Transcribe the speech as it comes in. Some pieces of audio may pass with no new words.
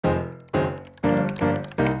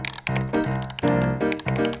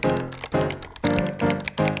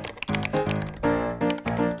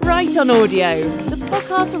Write on Audio, the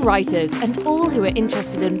podcast for writers and all who are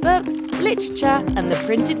interested in books, literature, and the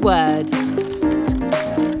printed word.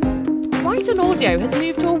 Write on Audio has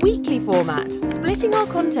moved to a weekly format, splitting our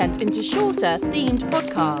content into shorter, themed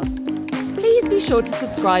podcasts. Please be sure to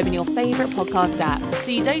subscribe in your favourite podcast app so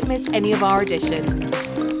you don't miss any of our editions.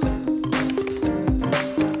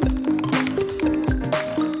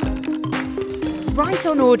 Write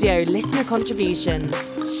on Audio listener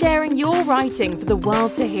contributions, sharing your writing for the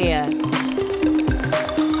world to hear.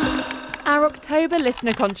 Our October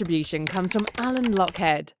listener contribution comes from Alan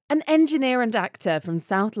Lockhead, an engineer and actor from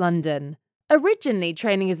South London. Originally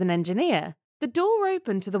training as an engineer, the door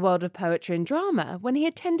opened to the world of poetry and drama when he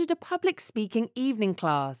attended a public speaking evening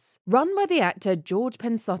class run by the actor George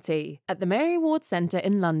Pensotti at the Mary Ward Centre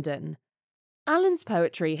in London. Alan's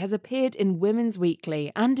poetry has appeared in Women's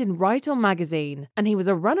Weekly and in Write On magazine, and he was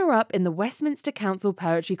a runner-up in the Westminster Council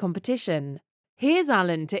Poetry Competition. Here's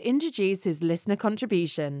Alan to introduce his listener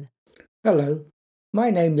contribution. Hello,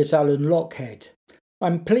 my name is Alan Lockhead.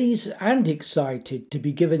 I'm pleased and excited to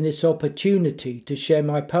be given this opportunity to share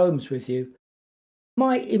my poems with you.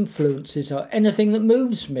 My influences are anything that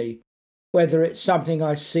moves me, whether it's something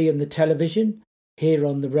I see on the television, hear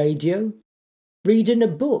on the radio, read in a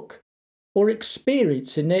book, or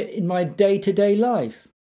experience in it in my day-to-day life.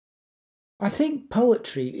 I think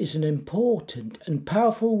poetry is an important and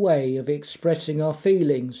powerful way of expressing our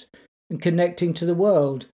feelings and connecting to the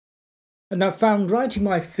world, and I've found writing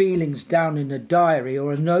my feelings down in a diary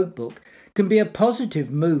or a notebook can be a positive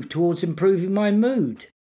move towards improving my mood.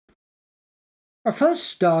 I first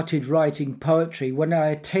started writing poetry when I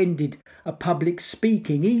attended a public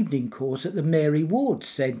speaking evening course at the Mary Ward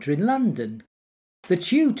Centre in London. The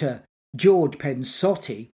tutor, George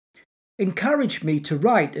Pensotti, encouraged me to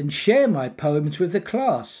write and share my poems with the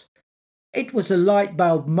class. It was a light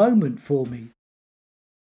bulb moment for me.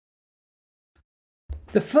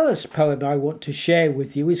 The first poem I want to share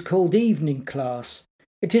with you is called Evening Class.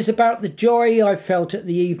 It is about the joy I felt at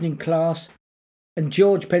the evening class and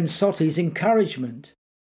George Pensotti's encouragement.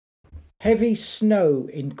 Heavy snow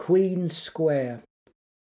in Queen's Square.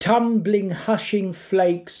 Tumbling, hushing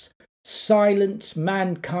flakes silence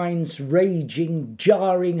mankind's raging,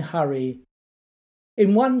 jarring hurry.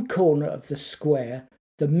 In one corner of the square,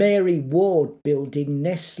 the Mary Ward building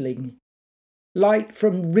nestling. Light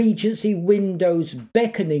from Regency windows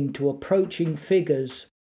beckoning to approaching figures.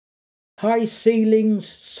 High ceilings,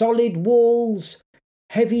 solid walls,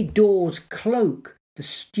 heavy doors cloak the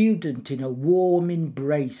student in a warm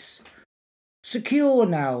embrace. Secure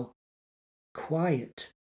now.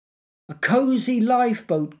 Quiet. A cosy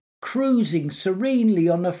lifeboat cruising serenely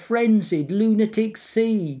on a frenzied lunatic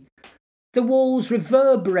sea. The walls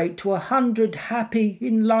reverberate to 100 happy,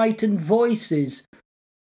 enlightened voices.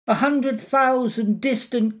 100,000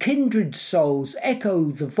 distant kindred souls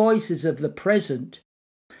echo the voices of the present.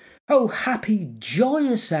 Oh, happy,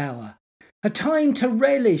 joyous hour! A time to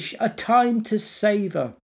relish, a time to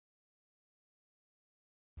savour.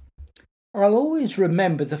 I'll always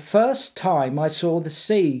remember the first time I saw the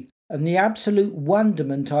sea and the absolute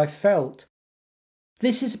wonderment I felt.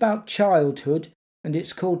 This is about childhood, and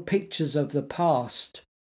it's called Pictures of the Past.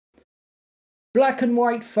 Black and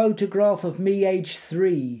white photograph of me aged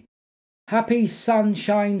 3. Happy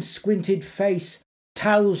sunshine squinted face,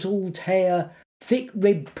 tousled hair,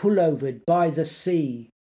 thick-ribbed pullovered by the sea.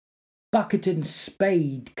 Bucket and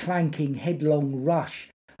spade clanking headlong rush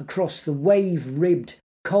across the wave-ribbed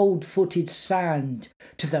cold-footed sand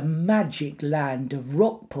to the magic land of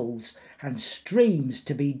rock pools and streams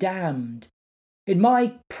to be dammed. In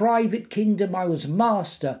my private kingdom I was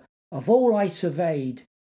master of all I surveyed.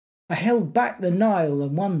 I held back the Nile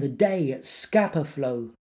and won the day at Scapa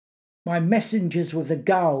Flow. My messengers were the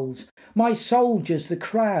gulls, my soldiers the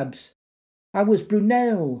crabs. I was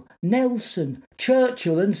Brunel, Nelson,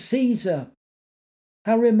 Churchill and Caesar.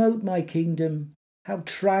 How remote my kingdom, how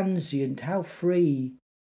transient, how free.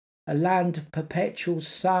 A land of perpetual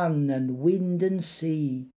sun and wind and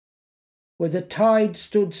sea, where the tide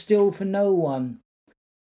stood still for no one,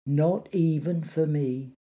 not even for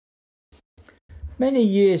me. Many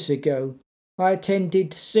years ago, I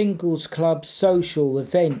attended singles club social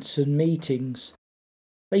events and meetings.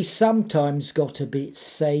 They sometimes got a bit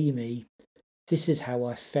samey. This is how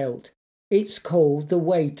I felt. It's called The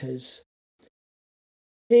Waiters.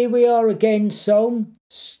 Here we are again song,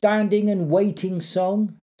 standing and waiting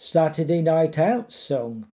song. Saturday night out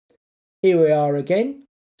song. Here we are again,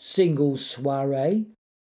 single soiree.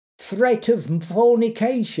 Threat of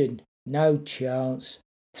fornication, no chance.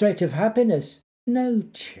 Threat of happiness, no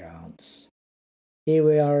chance. Here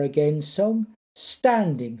we are again song,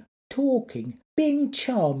 standing, talking, being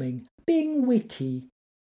charming, being witty.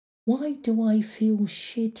 Why do I feel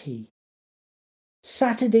shitty?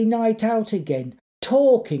 Saturday night out again,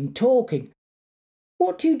 talking.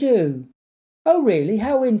 What do you do? Oh really,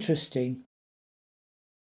 how interesting.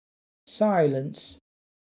 Silence,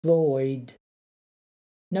 void.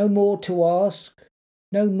 No more to ask,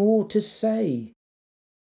 no more to say.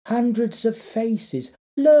 Hundreds of faces,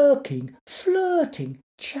 lurking, flirting,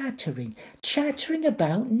 chattering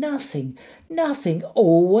about nothing,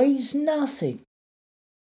 always nothing.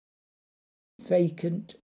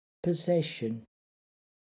 Vacant possession.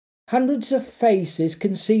 Hundreds of faces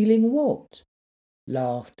concealing what?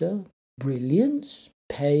 Laughter, brilliance,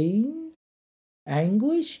 pain,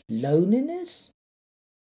 anguish, loneliness?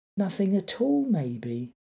 Nothing at all,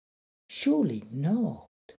 maybe. Surely not.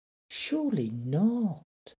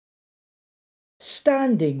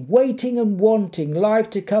 Standing, waiting and wanting life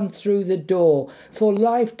to come through the door, for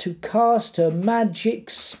life to cast her magic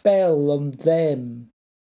spell on them,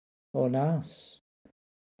 on us,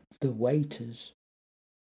 the waiters.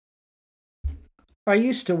 I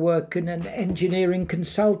used to work in an engineering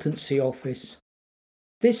consultancy office.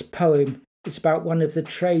 This poem is about one of the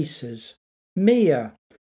tracers, Mia,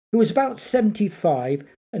 who was about 75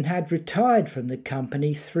 and had retired from the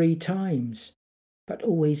company 3 times, but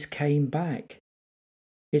always came back.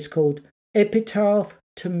 It's called Epitaph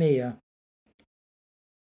to Mia.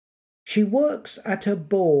 She works at a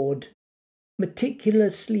board,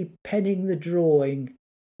 meticulously penning the drawing,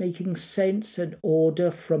 making sense and order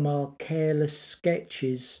from our careless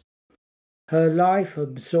sketches, her life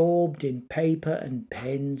absorbed in paper and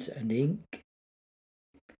pens and ink.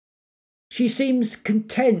 She seems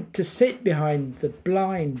content to sit behind the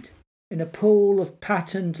blind in a pool of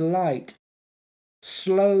patterned light,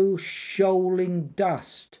 slow shoaling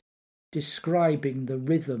dust describing the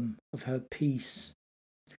rhythm of her piece.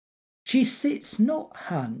 She sits not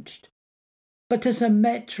hunched, but as a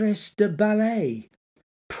maîtresse de ballet,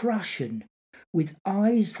 Prussian, with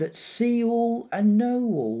eyes that see all and know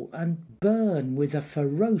all and burn with a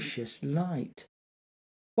ferocious light.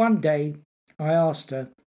 One day I asked her,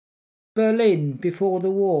 Berlin before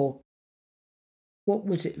the war, what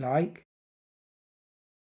was it like?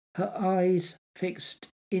 Her eyes fixed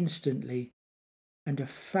instantly, and a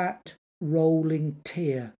fat, rolling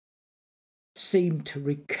tear seemed to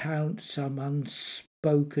recount some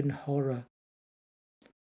unspoken horror.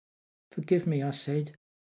 Forgive me, I said.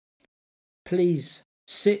 Please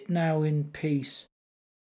sit now in peace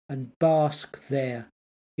and bask there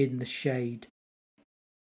in the shade.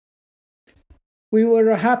 We were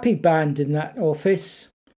a happy band in that office.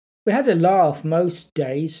 We had a laugh most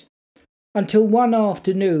days, until one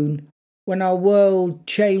afternoon when our world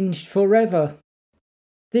changed forever.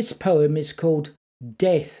 This poem is called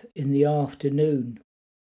Death in the Afternoon.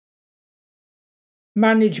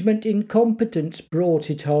 Management incompetence brought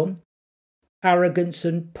it on. Arrogance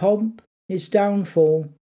and pomp, his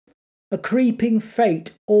downfall. A creeping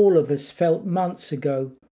fate all of us felt months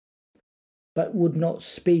ago, but would not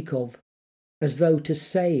speak of, as though to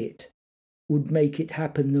say it would make it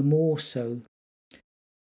happen the more so.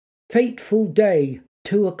 Fateful day,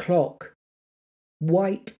 2:00.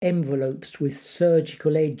 White envelopes with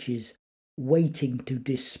surgical edges waiting to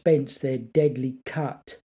dispense their deadly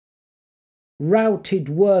cut. Routed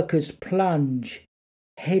workers plunge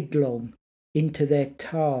headlong into their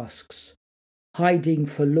tasks, hiding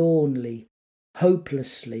forlornly,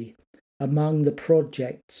 hopelessly among the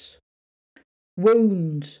projects.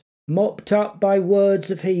 Wounds mopped up by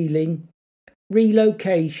words of healing,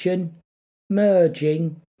 relocation,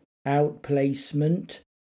 merging, outplacement.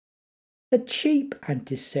 A cheap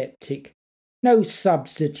antiseptic, no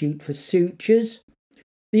substitute for sutures.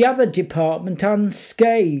 The other department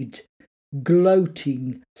unscathed,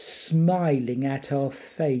 gloating, smiling at our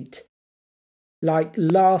fate. Like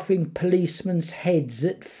laughing policemen's heads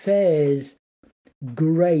at fairs,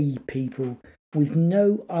 grey people with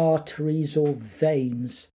no arteries or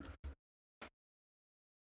veins.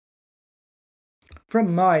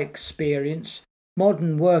 From my experience,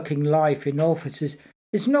 modern working life in offices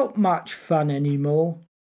is not much fun anymore.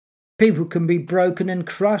 People can be broken and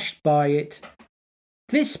crushed by it.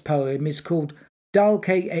 This poem is called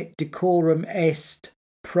Dulce et decorum est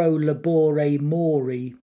pro labore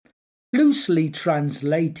mori. Loosely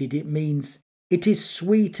translated, it means it is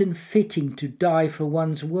sweet and fitting to die for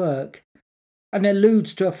one's work, and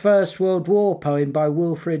alludes to a First World War poem by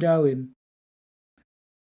Wilfred Owen.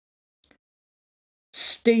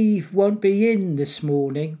 Steve won't be in this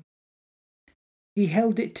morning. He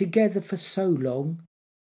held it together for so long.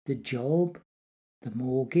 The job, the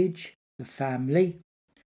mortgage, the family.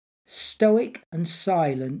 Stoic and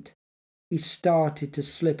silent, he started to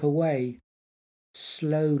slip away,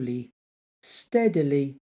 slowly,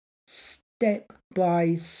 steadily, step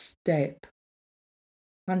by step,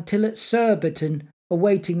 until at Surbiton,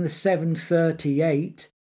 awaiting the 7:38,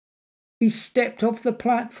 he stepped off the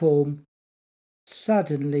platform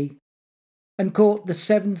suddenly and caught the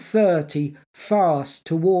 7:30 fast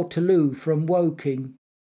to Waterloo from Woking.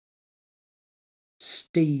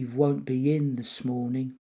 Steve won't be in this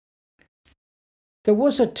morning. There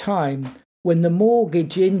was a time when the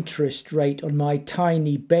mortgage interest rate on my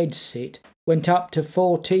tiny bedsit went up to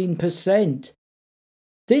 14%.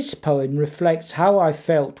 This poem reflects how I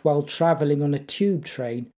felt while travelling on a tube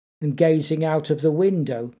train and gazing out of the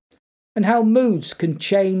window, and how moods can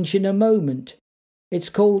change in a moment. It's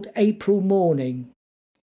called April Morning.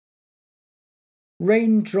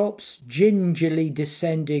 Raindrops gingerly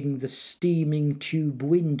descending the steaming tube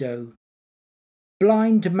window.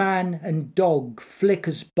 Blind man and dog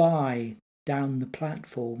flickers by down the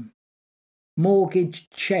platform. Mortgage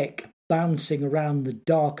cheque bouncing around the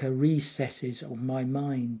darker recesses of my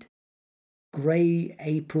mind. Grey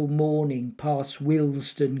April morning past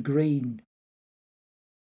Willesden Green.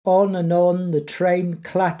 On and on the train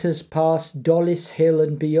clatters past Dollis Hill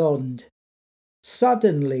and beyond.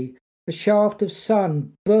 Suddenly a shaft of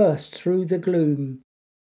sun bursts through the gloom,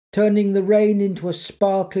 turning the rain into a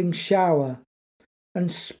sparkling shower,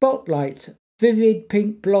 and spotlights vivid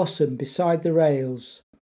pink blossom beside the rails.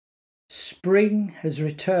 Spring has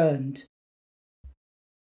returned.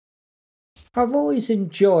 I've always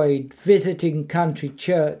enjoyed visiting country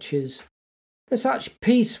churches. They're such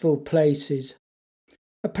peaceful places.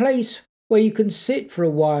 A place where you can sit for a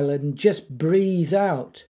while and just breathe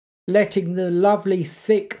out, letting the lovely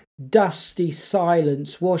thick, dusty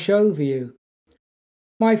silence wash over you.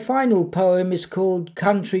 My final poem is called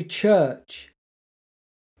Country Church.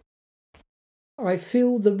 I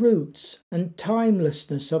feel the roots and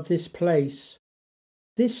timelessness of this place.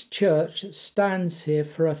 This church stands here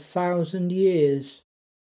for 1,000 years.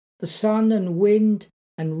 The sun and wind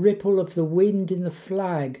and ripple of the wind in the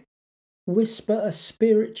flag whisper a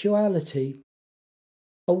spirituality,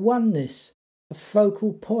 a oneness, a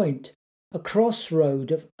focal point, a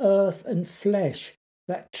crossroad of earth and flesh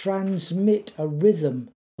that transmit a rhythm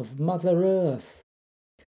of Mother Earth.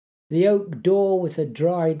 The oak door with a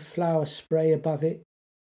dried flower spray above it,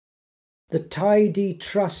 the tidy,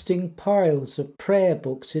 trusting piles of prayer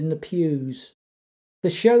books in the pews, the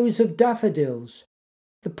shows of daffodils,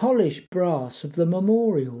 the polished brass of the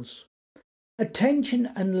memorials. Attention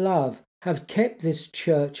and love have kept this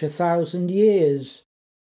church 1,000 years.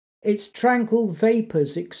 Its tranquil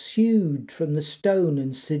vapours exude from the stone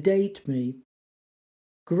and sedate me.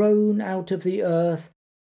 Grown out of the earth,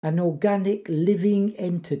 an organic living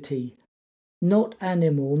entity, not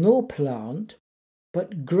animal nor plant,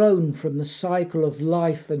 but grown from the cycle of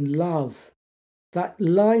life and love, that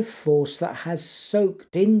life force that has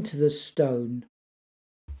soaked into the stone,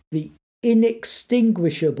 the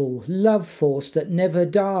inextinguishable love force that never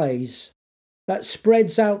dies, that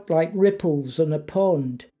spreads out like ripples on a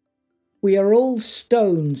pond. We are all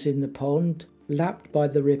stones in the pond, lapped by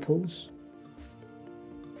the ripples.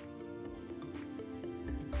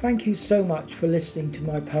 Thank you so much for listening to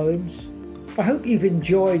my poems. I hope you've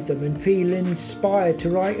enjoyed them and feel inspired to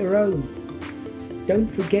write your own. Don't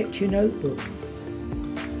forget your notebook.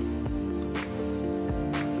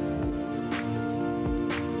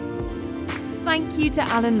 Thank you to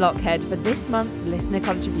Alan Lockhead for this month's listener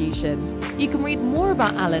contribution. You can read more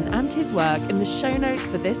about Alan and his work in the show notes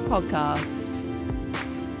for this podcast.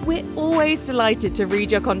 We're always delighted to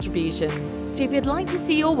read your contributions, so if you'd like to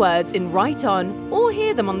see your words in Write On or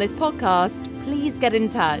hear them on this podcast, please get in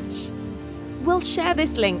touch. We'll share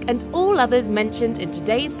this link and all others mentioned in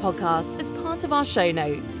today's podcast as part of our show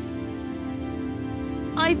notes.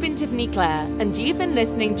 I've been Tiffany Clare, and you've been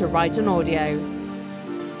listening to Write On Audio.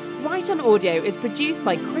 Write On Audio is produced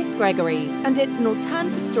by Chris Gregory, and it's an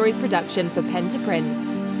Alternative Stories production for Pen to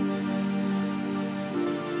Print.